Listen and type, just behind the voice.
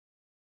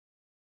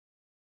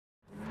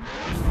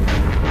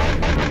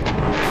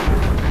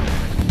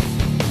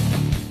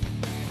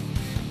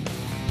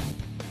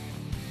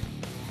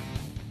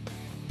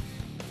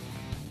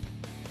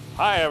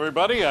Hi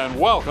everybody and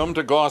welcome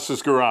to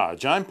Goss's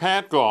Garage. I'm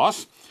Pat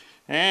Goss,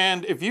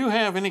 and if you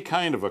have any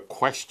kind of a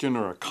question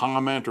or a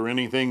comment or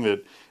anything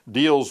that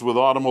deals with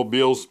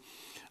automobiles,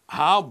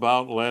 how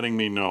about letting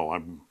me know?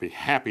 I'd be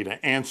happy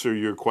to answer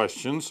your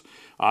questions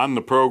on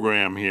the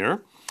program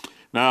here.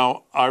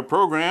 Now, our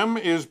program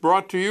is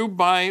brought to you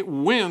by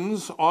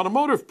Wynn's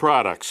Automotive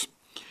Products.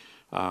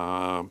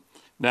 Now,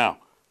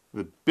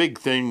 the big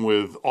thing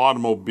with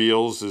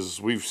automobiles, as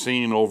we've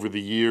seen over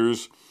the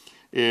years,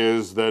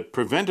 is that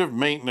preventive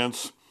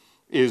maintenance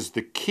is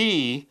the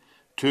key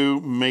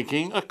to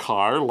making a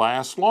car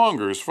last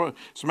longer. As a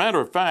matter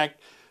of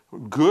fact,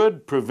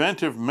 good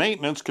preventive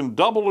maintenance can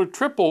double or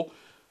triple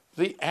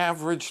the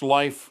average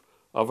life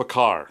of a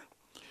car.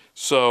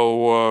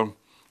 So,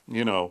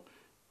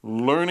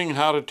 learning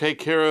how to take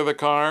care of the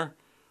car,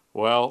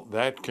 well,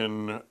 that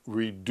can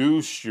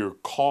reduce your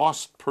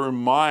cost per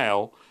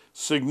mile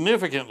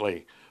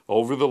significantly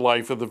over the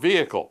life of the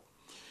vehicle.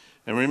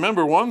 And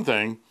remember one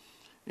thing,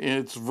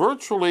 it's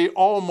virtually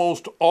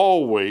almost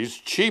always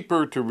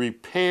cheaper to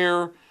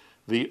repair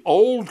the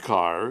old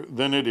car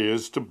than it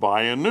is to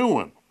buy a new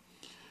one.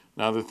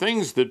 Now, the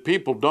things that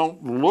people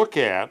don't look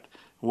at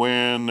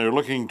when they're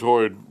looking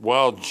toward,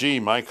 well, gee,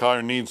 my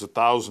car needs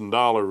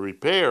 $1,000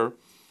 repair,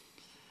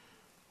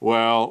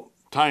 well,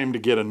 time to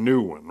get a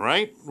new one,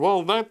 right?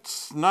 Well,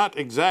 that's not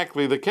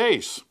exactly the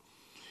case.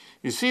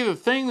 You see, the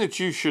thing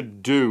that you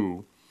should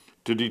do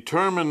to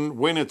determine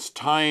when it's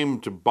time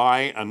to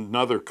buy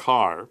another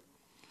car,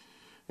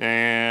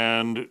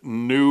 and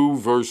new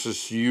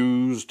versus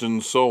used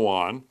and so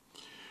on,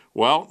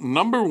 well,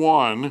 number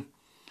one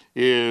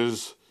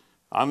is,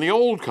 on the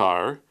old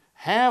car,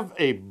 have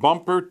a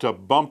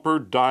bumper-to-bumper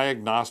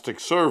diagnostic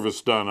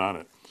service done on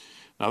it.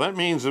 Now that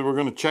means that we're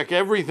going to check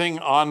everything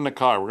on the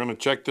car. We're going to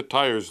check the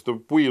tires, the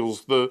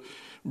wheels, the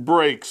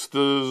brakes,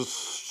 the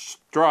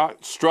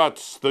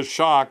struts, the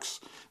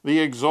shocks, the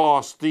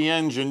exhaust, the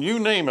engine, you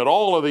name it,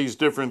 all of these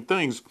different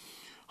things,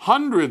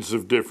 hundreds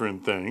of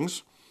different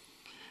things.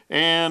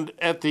 And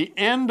at the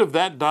end of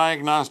that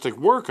diagnostic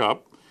workup,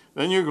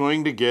 then you're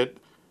going to get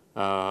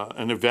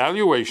an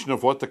evaluation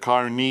of what the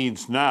car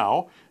needs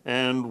now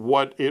and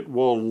what it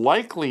will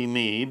likely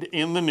need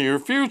in the near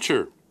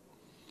future.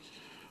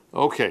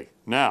 Okay,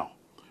 now,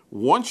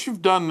 once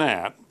you've done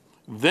that,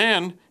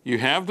 then you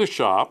have the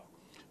shop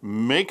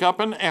make up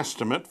an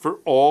estimate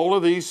for all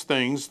of these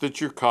things that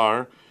your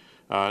car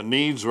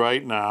needs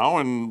right now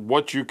and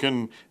what you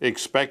can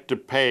expect to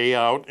pay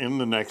out in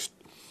the next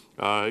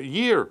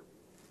year.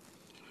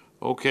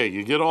 Okay,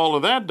 you get all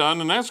of that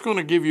done, and that's going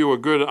to give you a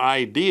good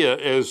idea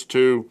as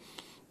to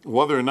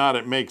whether or not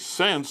it makes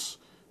sense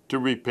to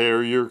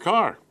repair your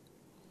car.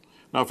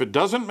 Now, if it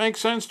doesn't make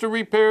sense to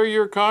repair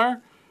your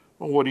car,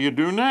 well, what do you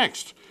do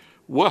next?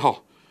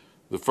 Well,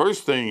 the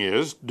first thing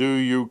is, do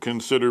you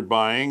consider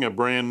buying a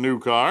brand new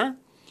car,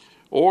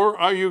 or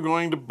are you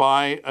going to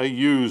buy a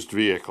used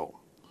vehicle?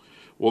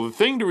 Well, the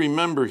thing to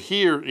remember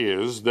here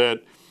is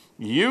that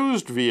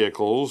used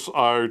vehicles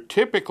are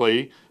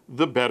typically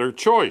the better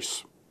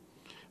choice.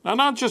 Now,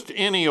 not just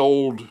any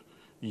old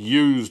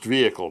used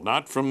vehicle,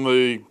 not from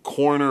the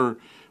corner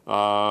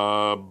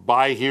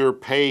buy here,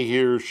 pay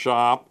here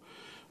shop.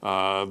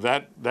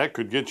 That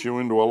could get you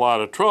into a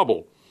lot of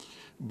trouble.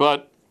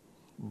 But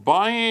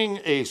buying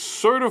a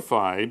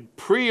certified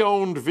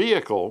pre-owned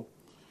vehicle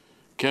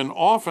can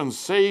often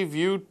save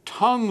you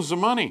tons of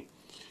money.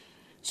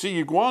 See,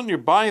 you go out and you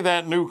buy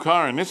that new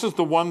car, and this is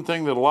the one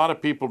thing that a lot of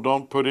people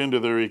don't put into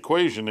their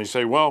equation. They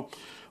say, well,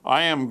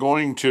 I am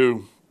going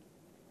to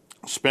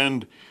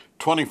spend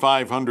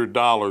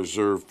 $2,500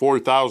 or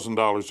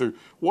 $4,000 or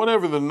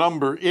whatever the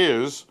number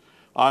is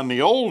on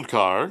the old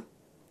car,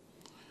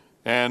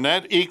 and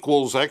that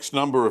equals X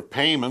number of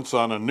payments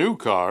on a new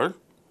car,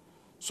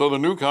 so the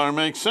new car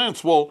makes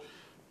sense. Well,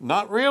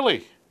 not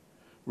really.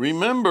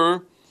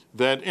 Remember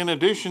that in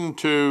addition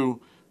to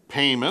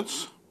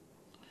payments,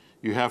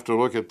 you have to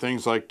look at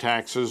things like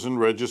taxes and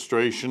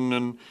registration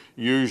and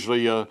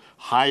usually a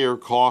higher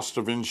cost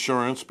of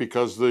insurance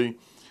because the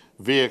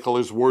vehicle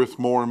is worth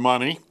more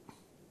money.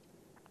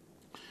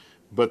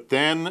 But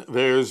then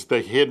there's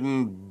the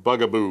hidden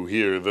bugaboo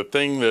here, the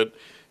thing that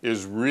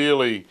is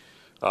really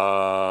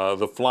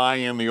the fly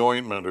in the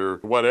ointment, or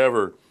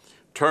whatever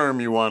term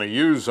you want to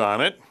use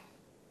on it,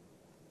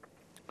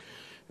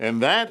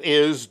 and that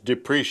is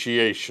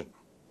depreciation.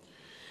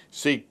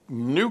 See,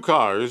 new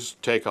cars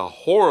take a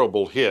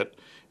horrible hit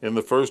in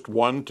the first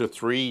 1 to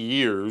 3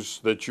 years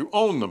that you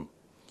own them,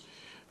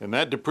 and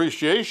that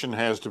depreciation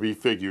has to be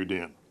figured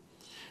in.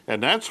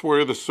 And that's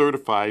where the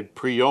certified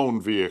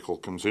pre-owned vehicle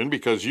comes in,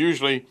 because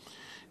usually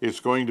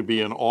it's going to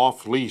be an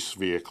off-lease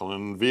vehicle,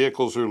 and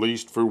vehicles are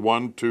leased for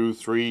 1, 2,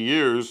 3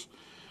 years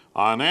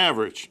on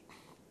average.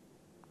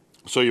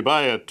 So you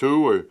buy a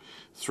 2 or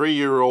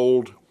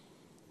 3-year-old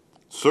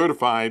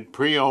certified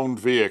pre-owned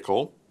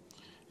vehicle,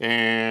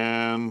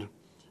 and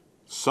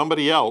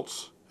somebody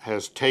else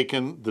has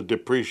taken the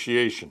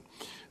depreciation.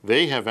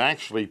 They have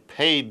actually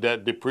paid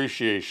that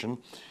depreciation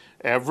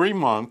every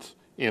month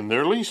in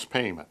their lease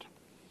payment.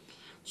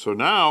 So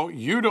now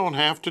you don't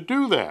have to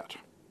do that.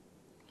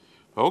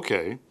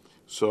 Okay,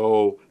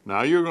 so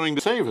now you're going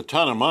to save a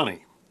ton of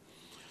money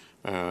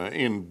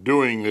in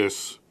doing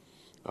this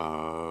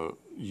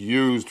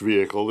used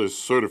vehicle, this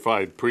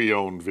certified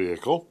pre-owned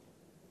vehicle.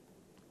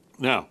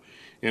 Now,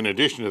 in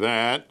addition to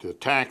that, the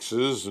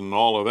taxes and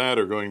all of that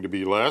are going to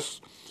be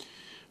less.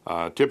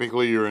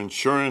 Typically, your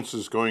insurance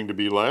is going to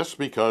be less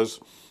because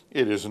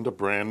it isn't a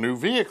brand new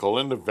vehicle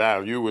and the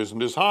value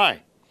isn't as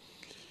high.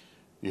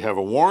 You have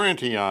a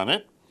warranty on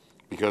it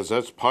because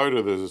that's part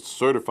of the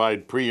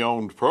certified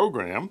pre-owned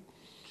program.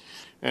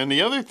 And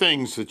the other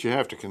things that you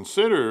have to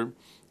consider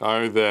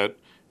are that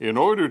in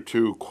order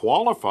to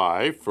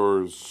qualify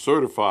for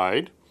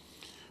certified,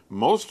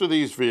 most of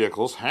these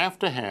vehicles have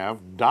to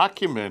have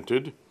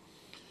documented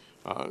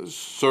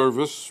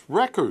service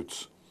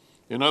records.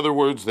 In other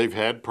words, they've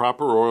had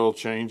proper oil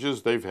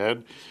changes, they've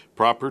had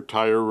proper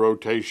tire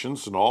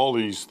rotations and all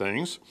these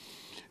things.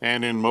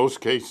 And in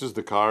most cases,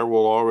 the car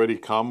will already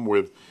come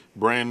with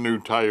brand new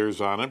tires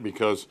on it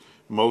because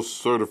most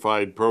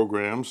certified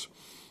programs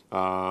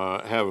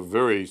have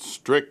very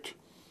strict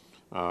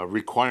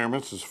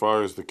requirements as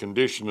far as the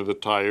condition of the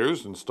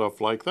tires and stuff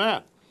like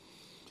that.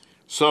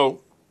 So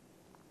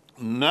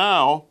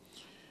now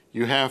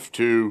you have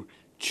to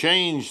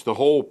change the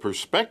whole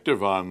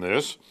perspective on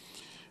this,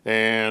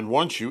 and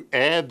once you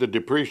add the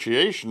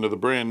depreciation of the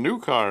brand new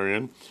car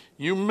in,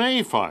 you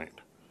may find,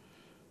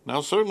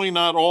 now certainly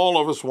not all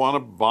of us want to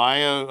buy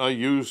a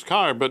used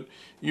car, but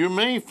you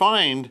may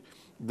find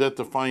that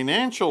the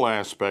financial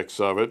aspects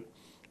of it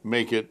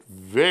make it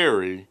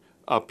very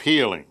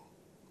appealing.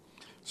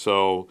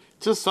 So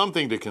just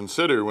something to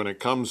consider when it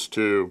comes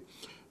to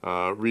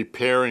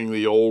repairing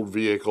the old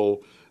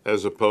vehicle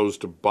as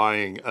opposed to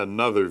buying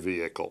another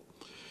vehicle.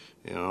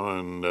 You know,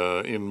 and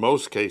in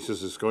most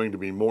cases it's going to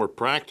be more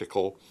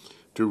practical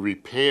to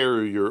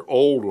repair your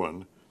old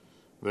one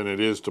than it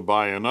is to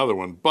buy another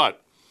one.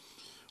 But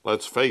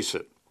let's face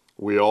it,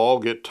 we all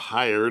get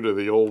tired of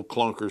the old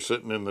clunker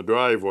sitting in the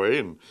driveway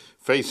and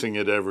facing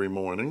it every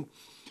morning.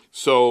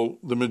 So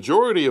the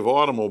majority of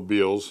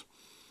automobiles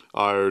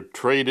are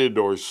traded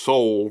or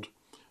sold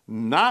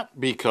not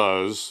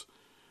because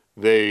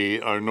they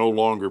are no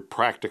longer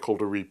practical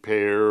to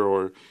repair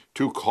or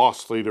too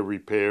costly to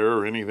repair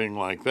or anything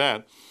like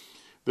that.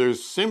 They're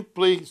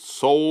simply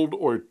sold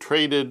or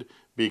traded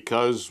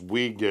because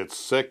we get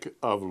sick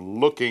of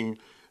looking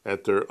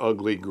at their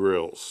ugly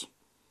grills.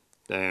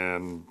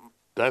 And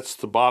that's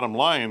the bottom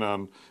line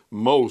on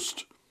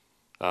most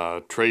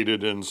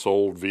traded and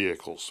sold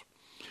vehicles.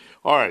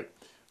 All right,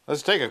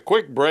 let's take a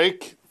quick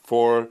break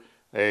for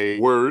a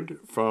word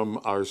from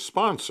our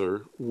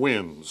sponsor,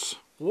 Winds.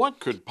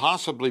 What could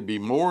possibly be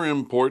more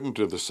important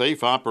to the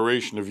safe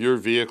operation of your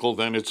vehicle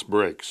than its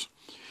brakes?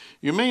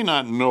 You may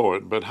not know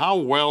it, but how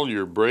well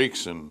your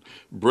brakes and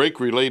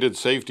brake-related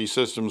safety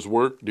systems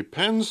work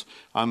depends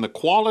on the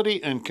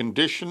quality and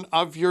condition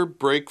of your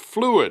brake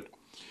fluid.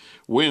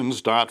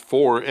 Winds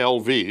 .4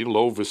 LV,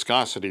 low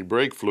viscosity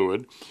brake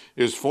fluid,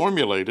 is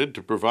formulated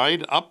to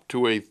provide up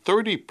to a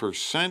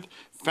 30%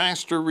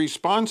 faster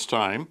response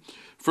time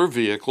for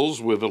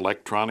vehicles with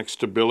electronic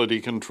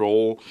stability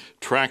control,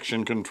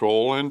 traction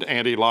control, and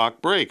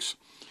anti-lock brakes.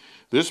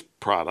 This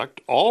product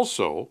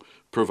also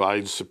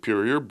provides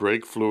superior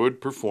brake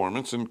fluid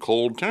performance in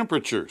cold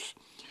temperatures.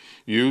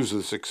 Use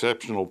this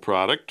exceptional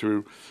product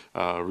to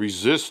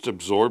resist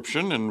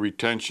absorption and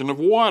retention of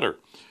water,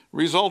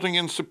 resulting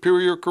in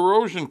superior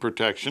corrosion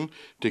protection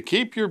to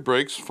keep your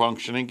brakes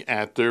functioning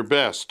at their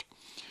best.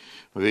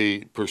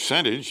 The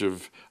percentage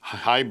of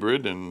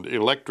hybrid and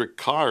electric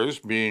cars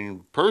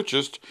being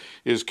purchased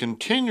is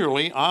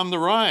continually on the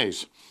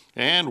rise,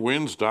 and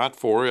Winds .4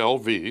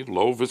 LV,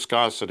 low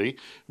viscosity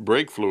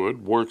brake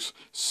fluid, works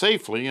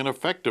safely and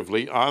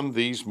effectively on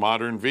these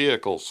modern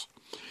vehicles.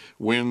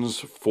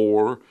 Winds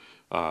 .4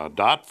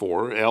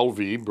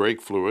 LV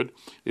brake fluid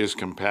is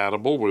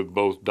compatible with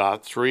both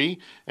 .3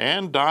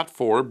 and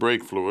 .4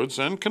 brake fluids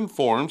and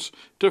conforms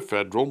to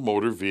federal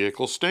motor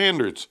vehicle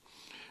standards.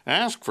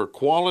 Ask for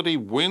quality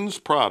Winds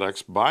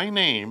products by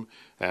name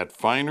at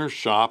finer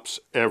shops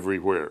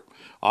everywhere.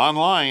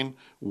 Online,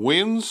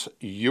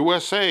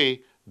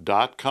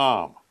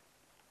 windsusa.com.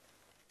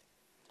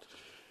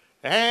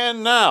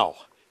 And now,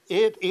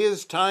 it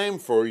is time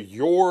for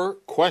your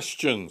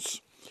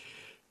questions.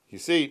 You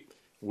see,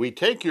 we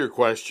take your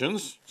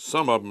questions.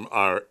 Some of them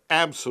are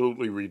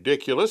absolutely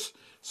ridiculous.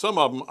 Some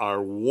of them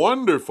are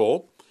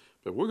wonderful.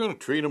 But we're going to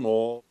treat them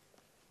all,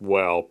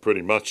 well,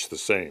 pretty much the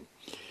same.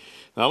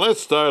 Now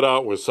let's start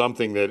out with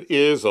something that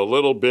is a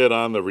little bit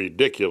on the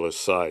ridiculous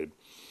side.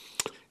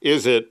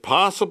 Is it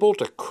possible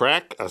to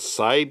crack a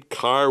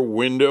sidecar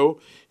window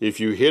if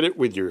you hit it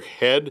with your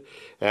head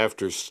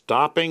after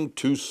stopping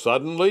too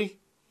suddenly?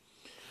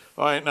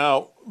 All right,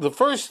 now the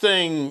first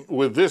thing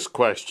with this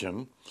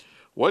question,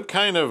 what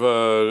kind of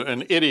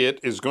an idiot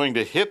is going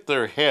to hit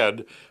their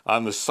head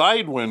on the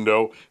side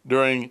window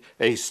during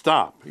a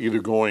stop, either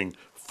going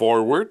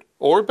forward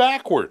or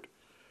backward?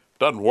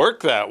 Doesn't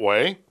work that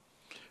way.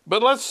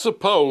 But let's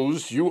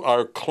suppose you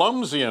are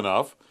clumsy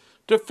enough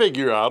to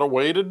figure out a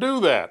way to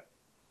do that.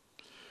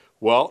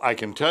 Well, I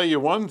can tell you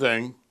one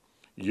thing,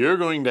 you're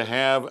going to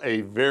have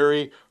a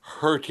very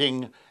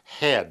hurting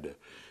head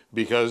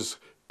because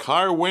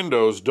car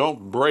windows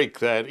don't break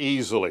that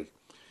easily.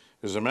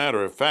 As a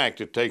matter of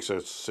fact, it takes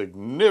a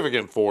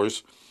significant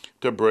force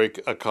to break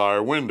a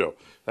car window.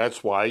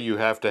 That's why you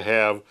have to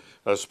have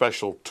a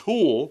special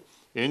tool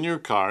in your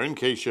car in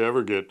case you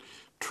ever get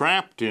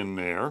trapped in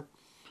there.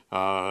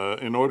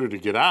 In order to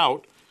get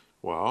out,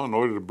 well, in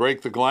order to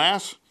break the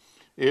glass,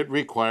 it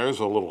requires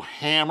a little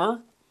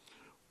hammer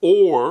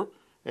or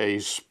a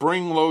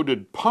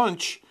spring-loaded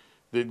punch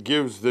that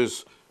gives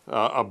this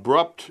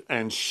abrupt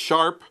and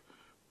sharp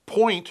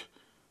point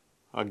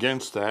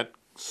against that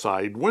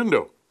side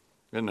window.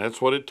 And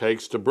that's what it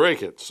takes to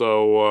break it.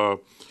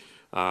 So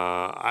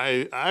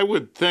I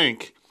would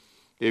think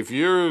if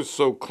you're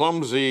so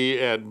clumsy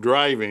at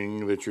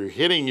driving that you're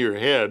hitting your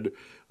head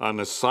on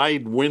the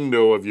side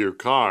window of your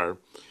car,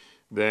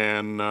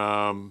 then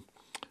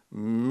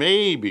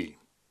maybe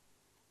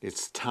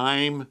it's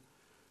time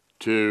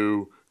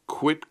to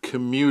quit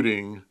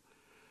commuting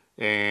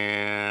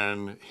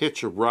and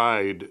hitch a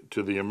ride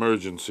to the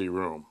emergency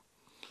room.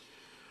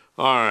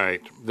 All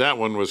right, that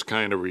one was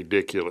kind of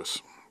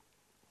ridiculous.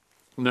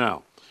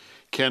 Now,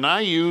 can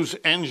I use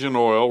engine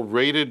oil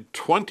rated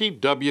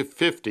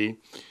 20W50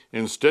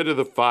 instead of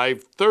the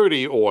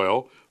 530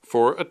 oil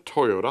for a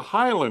Toyota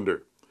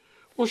Highlander?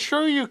 Well,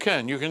 sure you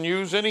can. You can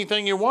use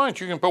anything you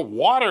want. You can put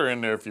water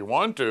in there if you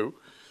want to.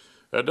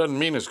 That doesn't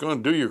mean it's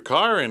going to do your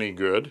car any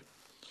good.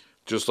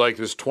 Just like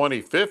this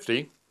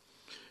 2050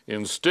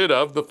 instead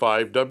of the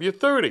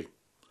 5W30.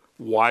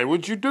 Why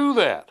would you do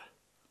that?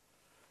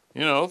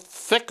 You know,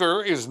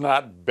 thicker is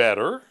not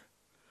better.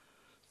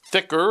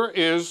 Thicker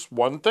is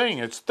one thing.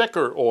 It's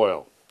thicker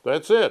oil.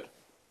 That's it.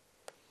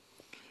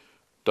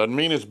 Doesn't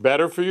mean it's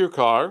better for your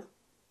car.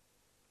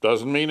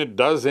 Doesn't mean it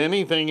does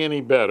anything any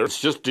better. It's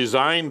just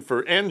designed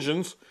for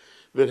engines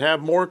that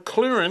have more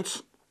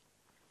clearance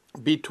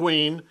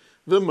between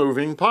the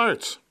moving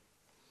parts.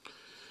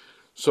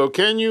 So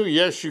can you?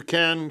 Yes, you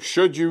can.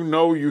 Should you?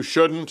 No, you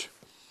shouldn't.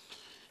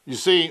 You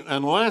see,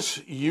 unless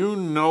you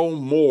know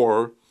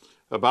more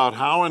about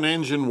how an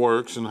engine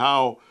works and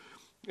how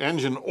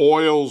engine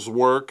oils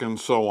work and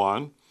so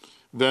on,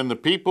 then the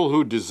people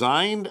who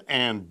designed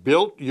and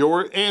built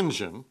your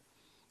engine,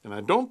 and I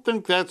don't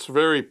think that's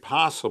very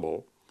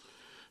possible,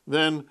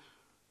 then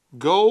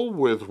go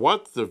with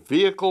what the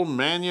vehicle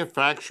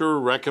manufacturer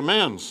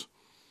recommends,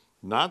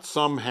 not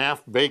some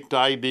half-baked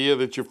idea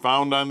that you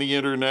found on the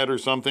internet or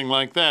something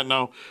like that.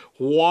 Now,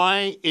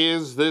 why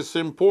is this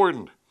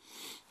important?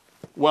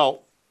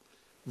 Well,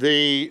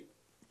 the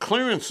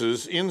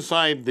clearances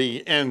inside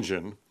the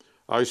engine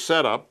are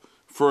set up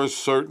for a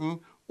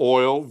certain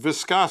oil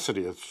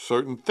viscosity, a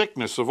certain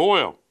thickness of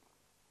oil.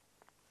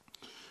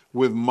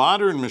 With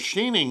modern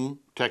machining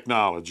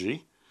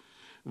technology,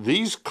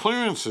 these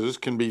clearances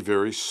can be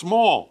very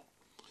small.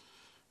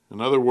 In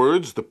other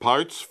words, the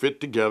parts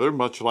fit together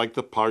much like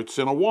the parts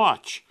in a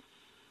watch.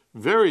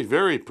 Very,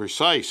 very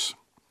precise.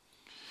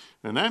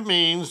 And that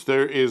means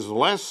there is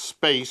less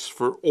space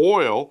for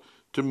oil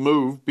to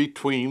move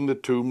between the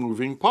two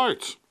moving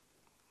parts.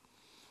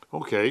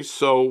 Okay,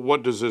 so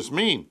what does this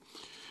mean?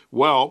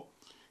 Well,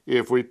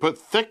 if we put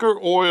thicker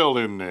oil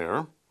in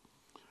there,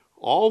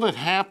 all that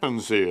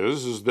happens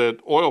is that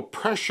oil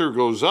pressure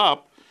goes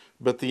up,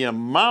 but the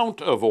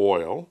amount of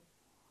oil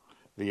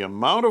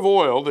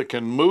that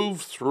can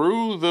move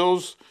through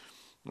those,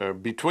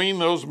 between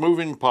those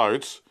moving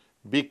parts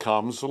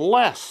becomes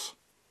less.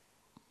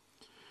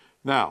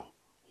 Now,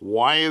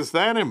 why is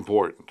that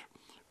important?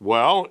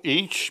 Well,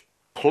 each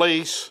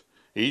place,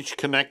 each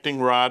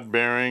connecting rod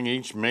bearing,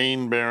 each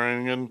main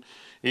bearing, and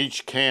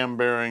each cam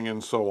bearing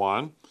and so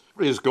on,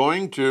 is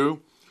going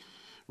to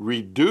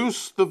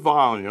reduce the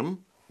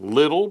volume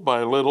little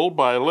by little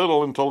by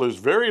little until there's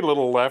very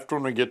little left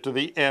when we get to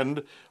the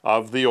end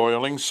of the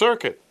oiling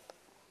circuit.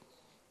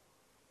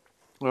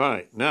 All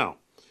right, now,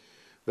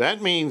 that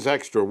means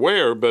extra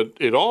wear, but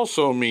it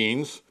also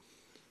means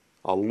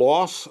a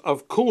loss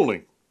of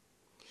cooling.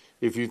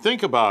 If you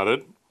think about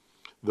it,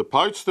 the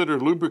parts that are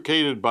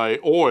lubricated by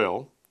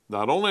oil,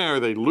 not only are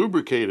they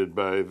lubricated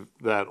by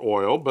that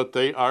oil, but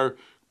they are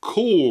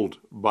cooled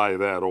by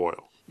that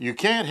oil. You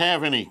can't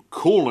have any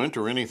coolant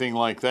or anything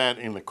like that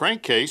in the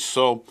crankcase,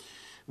 so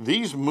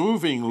these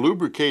moving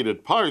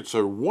lubricated parts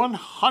are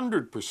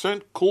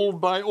 100%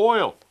 cooled by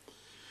oil.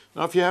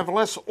 Now, if you have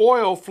less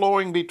oil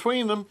flowing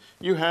between them,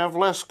 you have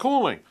less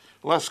cooling.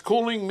 Less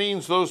cooling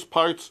means those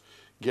parts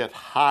get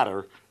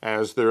hotter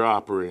as they're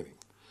operating.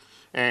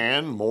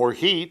 And more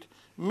heat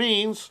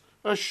means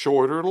a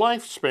shorter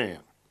lifespan.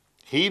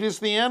 Heat is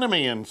the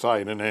enemy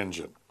inside an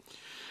engine.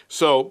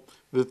 So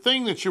the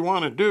thing that you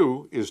want to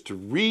do is to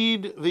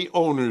read the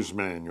owner's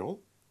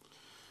manual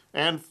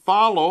and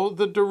follow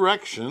the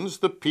directions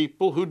the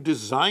people who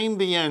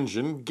designed the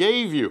engine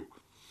gave you.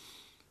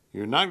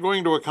 You're not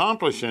going to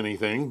accomplish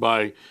anything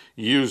by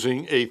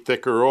using a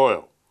thicker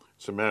oil.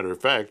 As a matter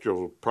of fact,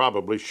 you'll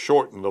probably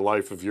shorten the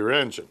life of your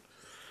engine.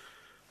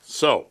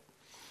 So,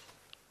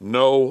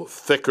 no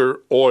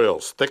thicker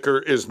oils. Thicker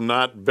is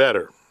not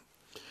better.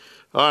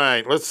 All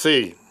right, let's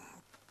see.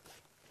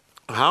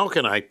 How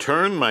can I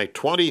turn my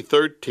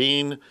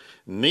 2013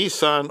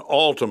 Nissan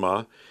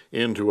Altima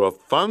into a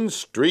fun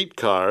street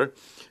car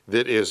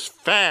that is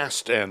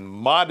fast and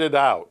modded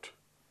out?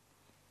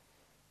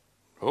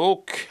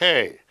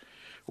 Okay,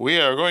 we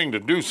are going to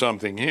do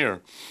something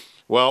here.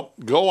 Well,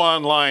 go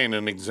online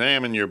and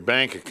examine your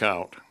bank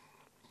account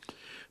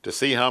to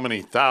see how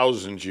many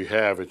thousands you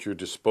have at your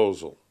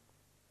disposal.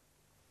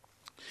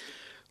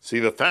 See,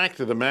 the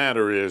fact of the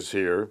matter is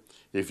here,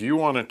 if you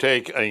want to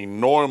take a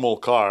normal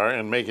car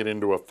and make it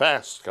into a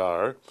fast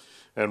car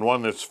and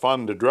one that's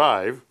fun to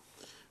drive,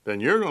 then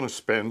you're going to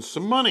spend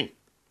some money.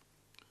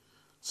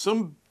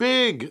 Some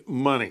big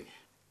money.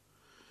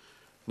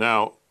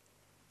 Now,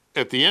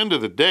 at the end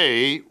of the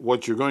day,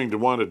 what you're going to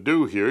want to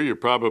do here, you're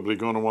probably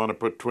going to want to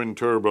put twin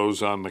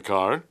turbos on the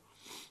car.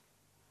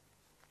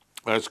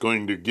 That's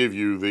going to give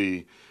you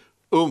the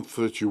oomph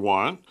that you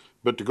want.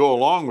 But to go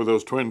along with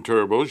those twin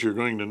turbos, you're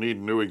going to need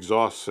a new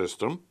exhaust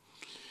system.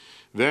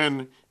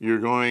 Then you're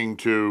going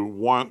to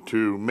want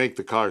to make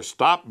the car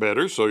stop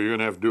better, so you're going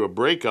to have to do a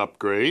brake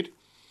upgrade.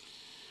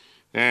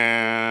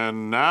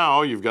 And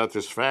now you've got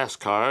this fast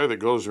car that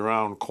goes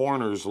around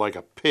corners like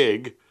a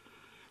pig.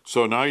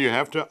 So now you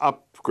have to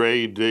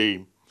upgrade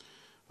the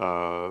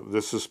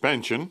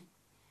suspension.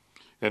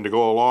 And to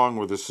go along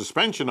with the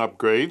suspension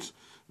upgrades,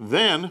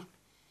 then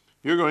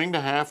you're going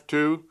to have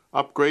to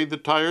upgrade the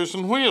tires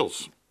and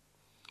wheels.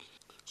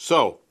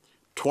 So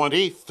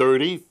 $20,000,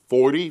 $30,000,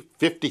 $40,000,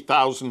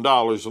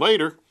 $50,000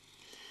 later,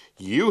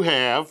 you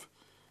have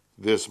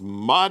this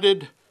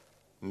modded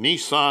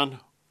Nissan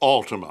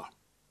Altima.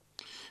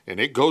 And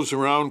it goes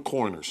around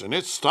corners, and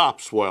it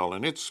stops well,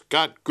 and it's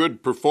got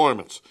good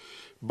performance.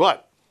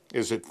 But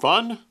is it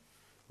fun?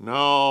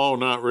 No,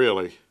 not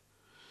really.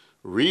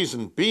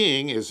 Reason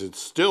being is it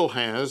still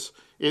has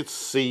its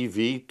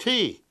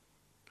CVT.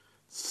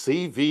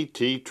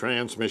 CVT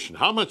transmission.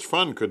 How much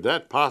fun could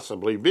that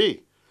possibly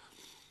be?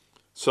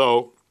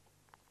 So,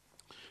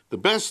 the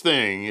best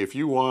thing if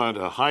you want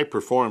a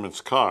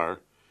high-performance car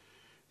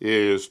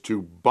is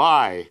to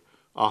buy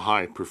a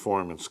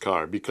high-performance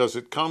car because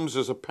it comes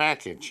as a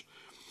package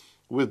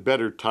with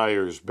better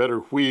tires, better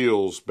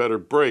wheels, better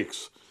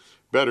brakes,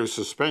 better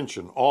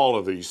suspension, all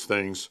of these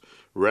things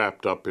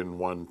wrapped up in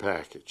one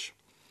package.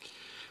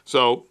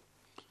 So,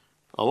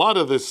 a lot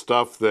of this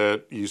stuff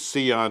that you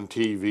see on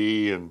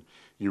TV and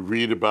you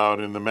read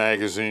about in the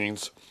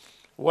magazines,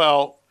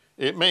 well,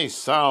 it may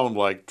sound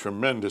like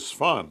tremendous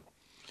fun,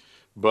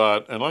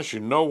 but unless you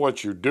know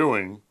what you're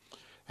doing,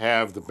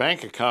 have the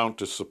bank account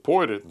to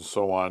support it and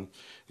so on,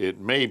 it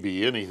may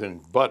be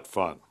anything but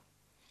fun.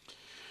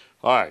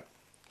 All right,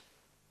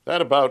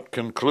 that about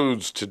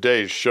concludes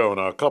today's show.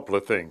 Now, a couple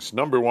of things.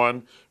 Number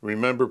one,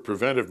 remember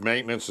preventive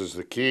maintenance is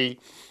the key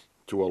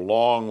to a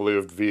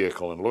long-lived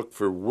vehicle, and look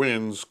for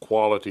Wins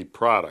quality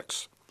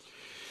products.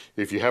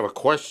 If you have a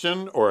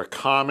question or a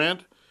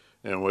comment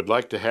and would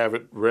like to have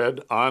it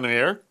read on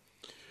air,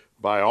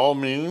 by all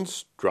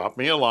means, drop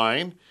me a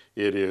line.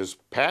 It is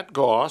Pat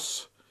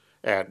Goss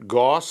at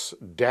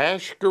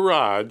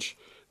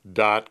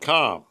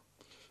goss-garage.com.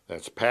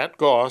 That's Pat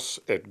Goss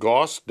at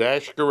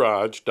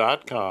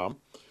goss-garage.com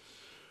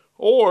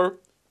or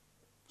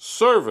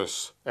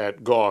service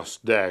at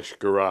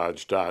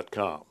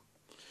goss-garage.com.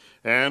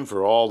 And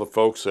for all the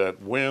folks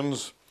at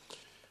Wins,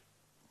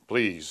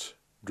 please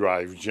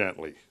drive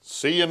gently.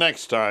 See you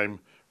next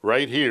time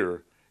right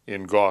here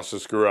in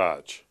Goss's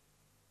Garage.